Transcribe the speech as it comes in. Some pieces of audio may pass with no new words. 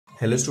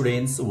Hello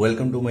students,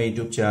 welcome to my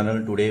YouTube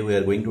channel. Today we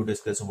are going to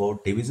discuss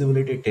about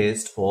divisibility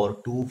test for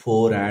 2,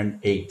 4 and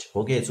 8.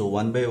 Okay, so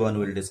one by one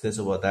we'll discuss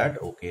about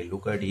that. Okay,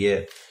 look at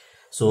here.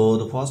 So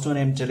the first one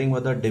I'm telling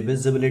about the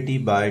divisibility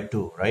by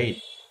 2,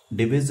 right?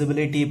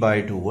 Divisibility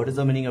by 2. What is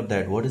the meaning of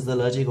that? What is the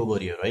logic over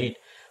here, right?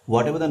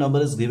 Whatever the number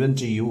is given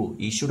to you,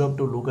 you should have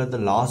to look at the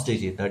last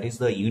digit, that is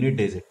the unit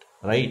digit,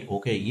 right?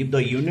 Okay, if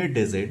the unit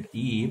digit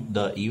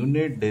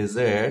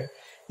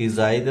is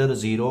either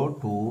 0,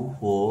 2,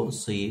 4,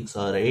 6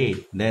 or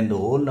 8, then the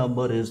whole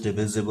number is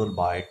divisible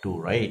by 2,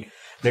 right?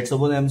 Let's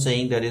suppose I'm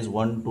saying that is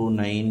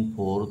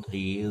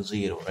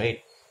 129,430,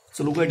 right?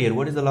 So look at here,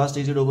 what is the last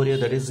digit over here?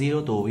 That is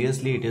 0, so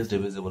obviously it is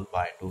divisible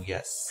by 2,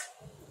 yes,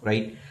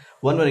 right?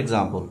 One more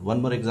example,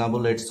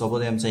 let's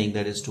suppose I'm saying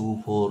that is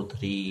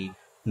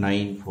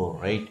 24394,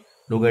 right?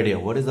 Look at here,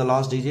 what is the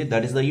last digit?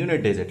 That is the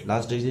unit digit.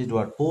 Last digit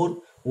what? 4.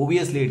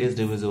 Obviously it is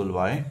divisible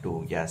by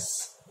 2,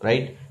 yes,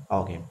 right?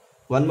 Okay.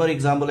 One more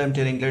example I'm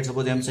telling, let's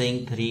suppose I'm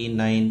saying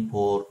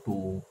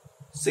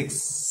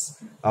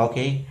 39426.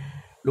 Okay,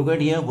 look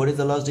at here, what is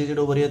the last digit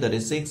over here? That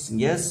is 6.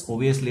 Yes,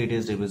 obviously it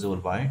is divisible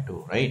by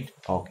 2, right?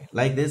 Okay,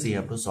 like this you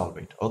have to solve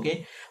it.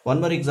 Okay,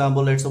 one more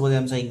example, let's suppose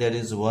I'm saying that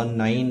is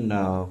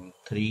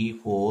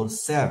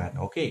 19347.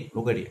 Okay,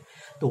 look at here,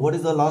 so what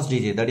is the last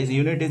digit? That is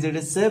unit digit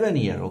is 7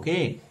 here.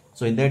 Okay,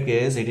 so in that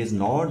case it is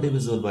not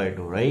divisible by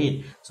 2,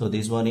 right? So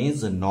this one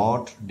is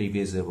not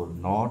divisible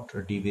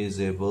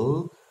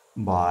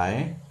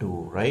by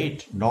 2,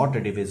 right? Not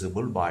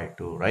divisible by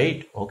 2,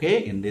 right?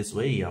 Okay, in this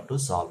way you have to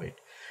solve it.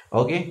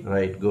 Okay,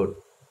 right, good.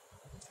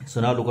 So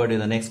now look at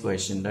the next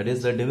question, that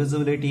is the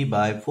divisibility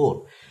by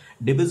 4.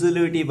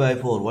 Divisibility by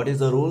 4, what is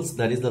the rules?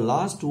 That is the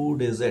last two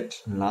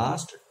digits,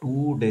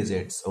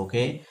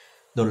 okay?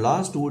 The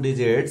last two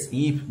digits,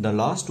 if the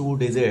last two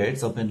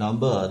digits of a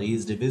number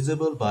is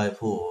divisible by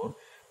 4,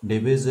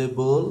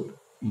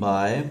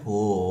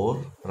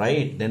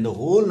 right, then the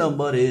whole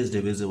number is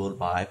divisible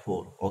by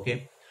 4.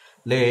 Okay,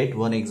 let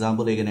one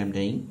example again I'm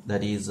taking,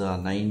 that is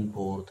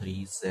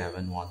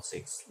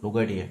 943716. Look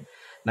at here,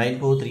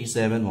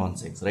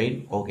 943716,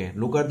 right? Okay,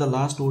 look at the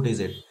last two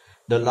digit.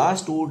 The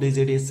last two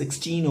digit is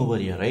 16 over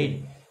here,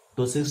 right?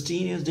 So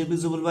 16 is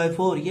divisible by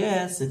 4.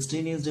 Yes,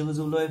 16 is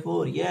divisible by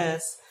 4.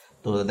 Yes,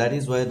 so that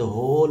is why the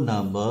whole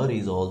number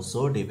is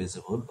also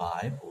divisible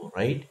by 4,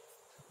 right?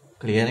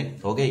 Clear?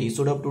 Okay, you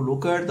should have to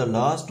look at the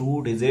last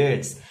two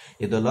digits.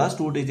 If the last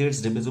two digits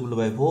divisible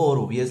by 4,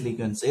 obviously you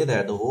can say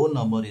that the whole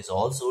number is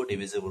also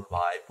divisible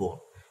by 4,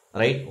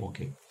 right?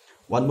 Okay,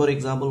 one more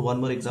example,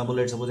 let's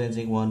suppose I'm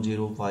saying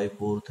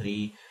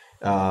 10543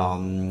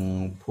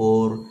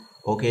 4,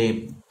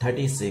 okay,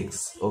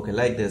 36. Okay,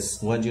 like this,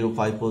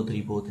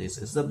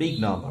 1054346. It's a big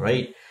number,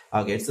 right?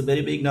 Okay, it's a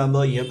very big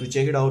number. You have to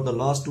check it out, the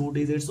last two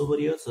digits over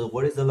here. So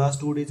what is the last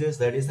two digits?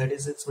 That is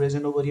 36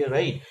 present over here,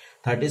 right?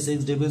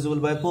 36 divisible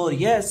by 4.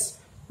 Yes,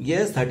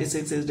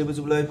 36 is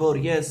divisible by 4.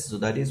 Yes, so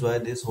that is why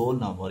this whole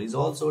number is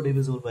also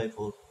divisible by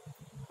 4.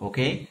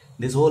 Okay,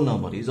 this whole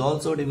number is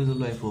also divisible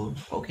by 4.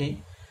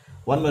 Okay,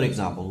 one more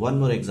example,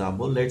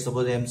 let's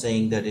suppose I'm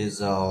saying that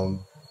is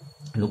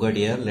look at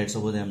here, let's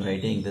suppose I'm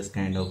writing this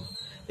kind of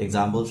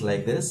examples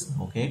like this.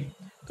 Okay,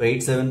 so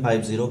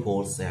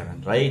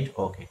 875047, right?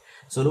 Okay,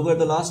 so look at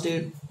the last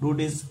two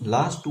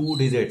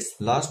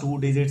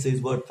digits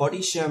is what?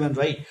 47,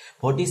 right?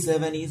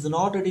 47 is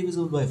not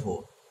divisible by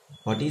 4.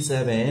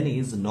 47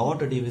 is not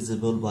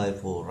divisible by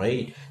 4,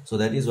 right? So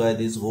that is why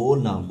this whole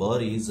number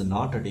is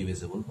not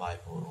divisible by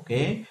 4.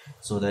 Okay,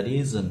 so that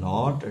is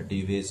not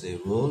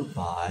divisible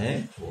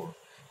by 4.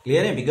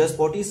 Clear? Because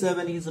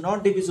 47 is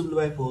not divisible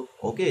by 4.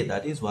 Okay,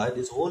 that is why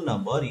this whole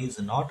number is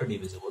not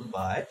divisible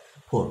by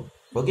 4.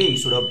 Okay, you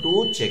should have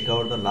to check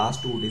out the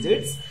last two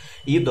digits.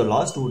 If the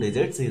last two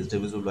digits is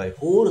divisible by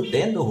 4,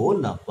 then the whole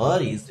number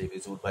is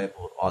divisible by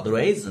 4.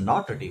 Otherwise,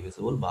 not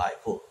divisible by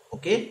 4.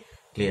 Okay,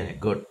 clear?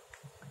 Good.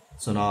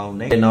 So now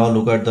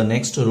look at the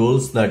next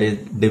rules, that is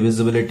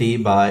divisibility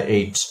by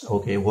 8.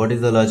 Okay, what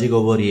is the logic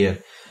over here?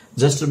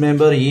 Just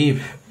remember,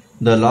 if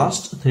the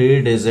last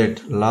three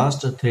digit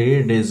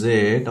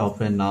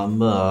of a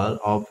number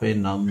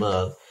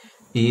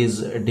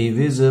is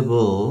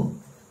divisible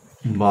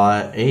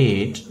by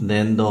 8,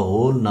 then the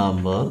whole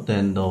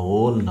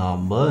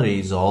number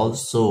is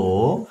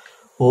also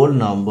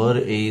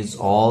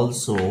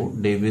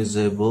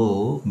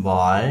divisible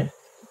by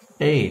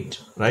 8,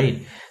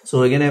 right?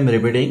 So again I'm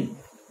repeating,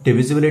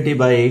 divisibility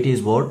by 8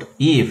 is what?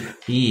 If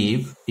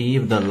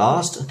the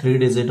last three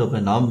digit of a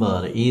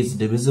number is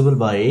divisible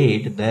by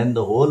 8, then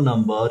the whole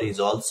number is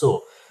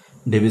also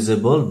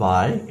divisible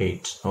by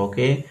 8.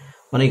 Okay,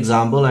 one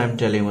example I'm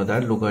telling you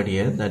that, look at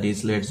here, that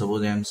is, let's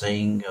suppose I'm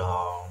saying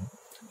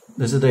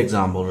this is the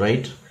example,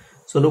 right?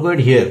 So look at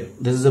here,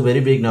 this is a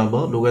very big number.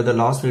 Look at the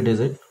last three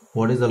digit.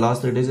 What is the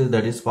last three digit?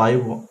 That is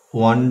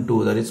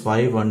 512, that is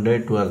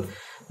 512.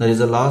 That is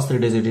the last three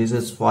digit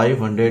is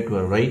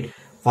 512, right?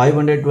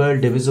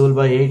 512 divisible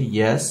by 8.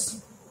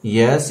 Yes,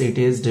 it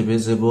is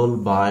divisible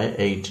by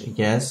 8.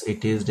 Yes,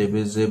 it is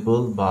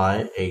divisible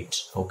by 8.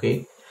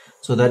 Okay,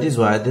 So that is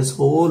why this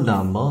whole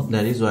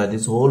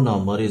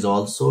number is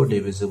also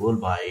divisible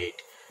by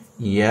 8.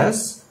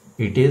 Yes,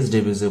 it is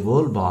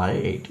divisible by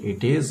 8.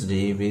 It is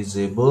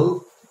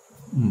divisible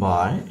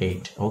by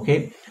 8.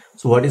 Okay.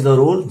 So what is the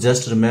rule?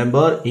 Just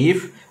remember,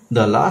 if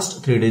the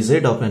last 3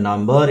 digit of a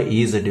number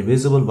is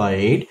divisible by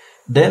 8,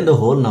 then the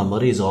whole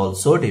number is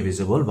also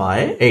divisible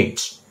by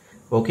 8.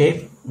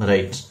 Okay,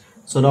 right.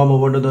 So now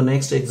move on to the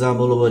next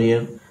example over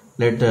here.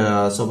 Let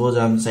suppose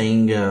I'm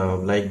saying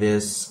like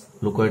this.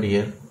 Look at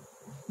here.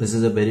 This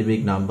is a very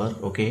big number.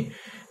 Okay,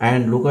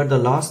 and look at the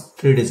last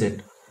 3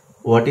 digit.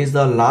 What is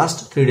the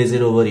last 3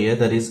 digit over here?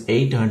 That is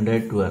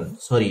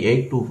 812. Sorry,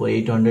 824,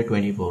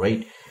 824,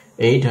 right?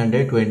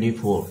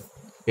 824.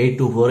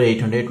 824,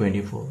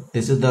 824.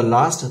 This is the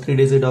last 3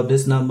 digit of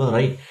this number,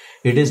 right?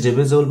 It is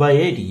divisible by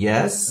 8.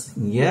 Yes,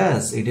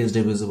 yes, it is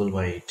divisible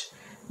by 8.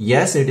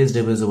 Yes, it is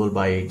divisible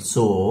by 8.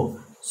 So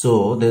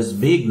this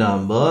big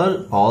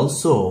number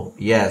also,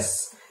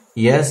 yes,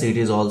 it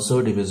is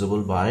also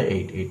divisible by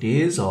 8. It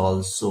is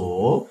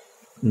also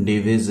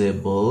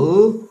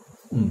divisible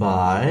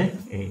by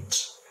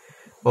 8.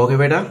 Okay,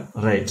 beta,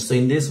 right? So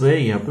in this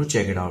way you have to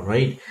check it out,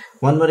 right?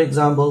 One more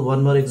example,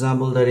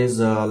 that is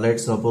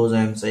let's suppose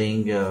I am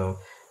saying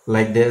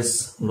like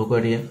this. Look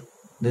at here.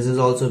 This is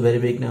also a very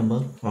big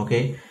number.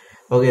 Okay,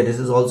 this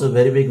is also a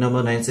very big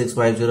number.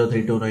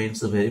 9650329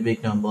 is a very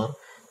big number.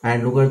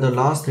 And look at the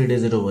last 3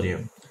 digit over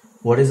here.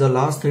 What is the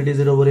last 3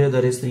 digit over here?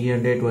 That is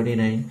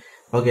 329.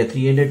 Okay,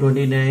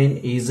 329,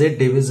 is it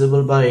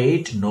divisible by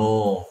 8?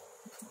 No,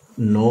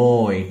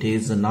 it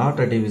is not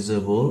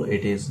divisible.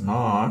 It is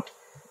not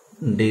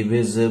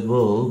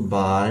divisible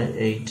by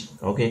 8.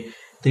 Okay,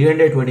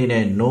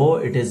 329, no,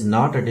 it is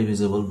not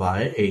divisible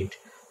by 8.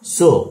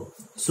 So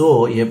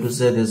you have to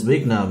say this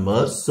big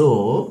number.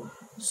 So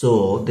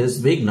this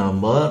big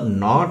number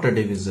not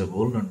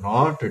divisible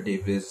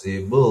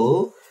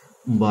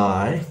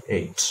by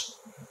 8.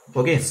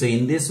 Okay, so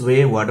in this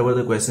way, whatever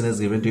the question is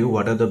given to you,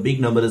 whatever the big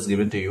number is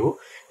given to you,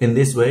 in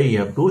this way you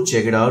have to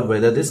check it out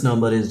whether this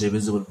number is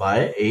divisible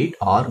by 8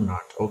 or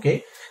not.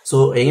 Okay,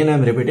 so again I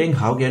am repeating,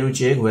 how can we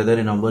check whether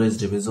a number is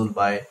divisible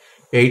by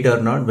 8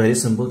 or not? Very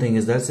simple thing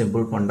is that,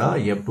 simple funda,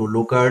 you have to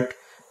look at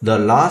the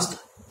last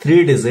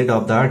 3 digit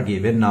of that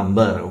given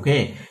number.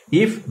 Okay,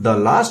 if the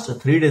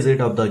last 3 digit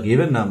of the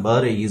given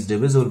number is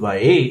divisible by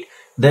 8,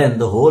 then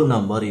the whole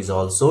number is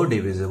also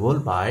divisible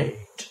by 8.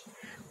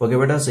 Okay,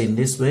 beta, so in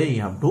this way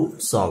you have to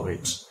solve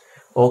it.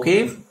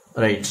 Okay,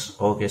 right.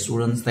 Okay,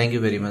 students, thank you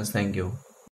very much. Thank you.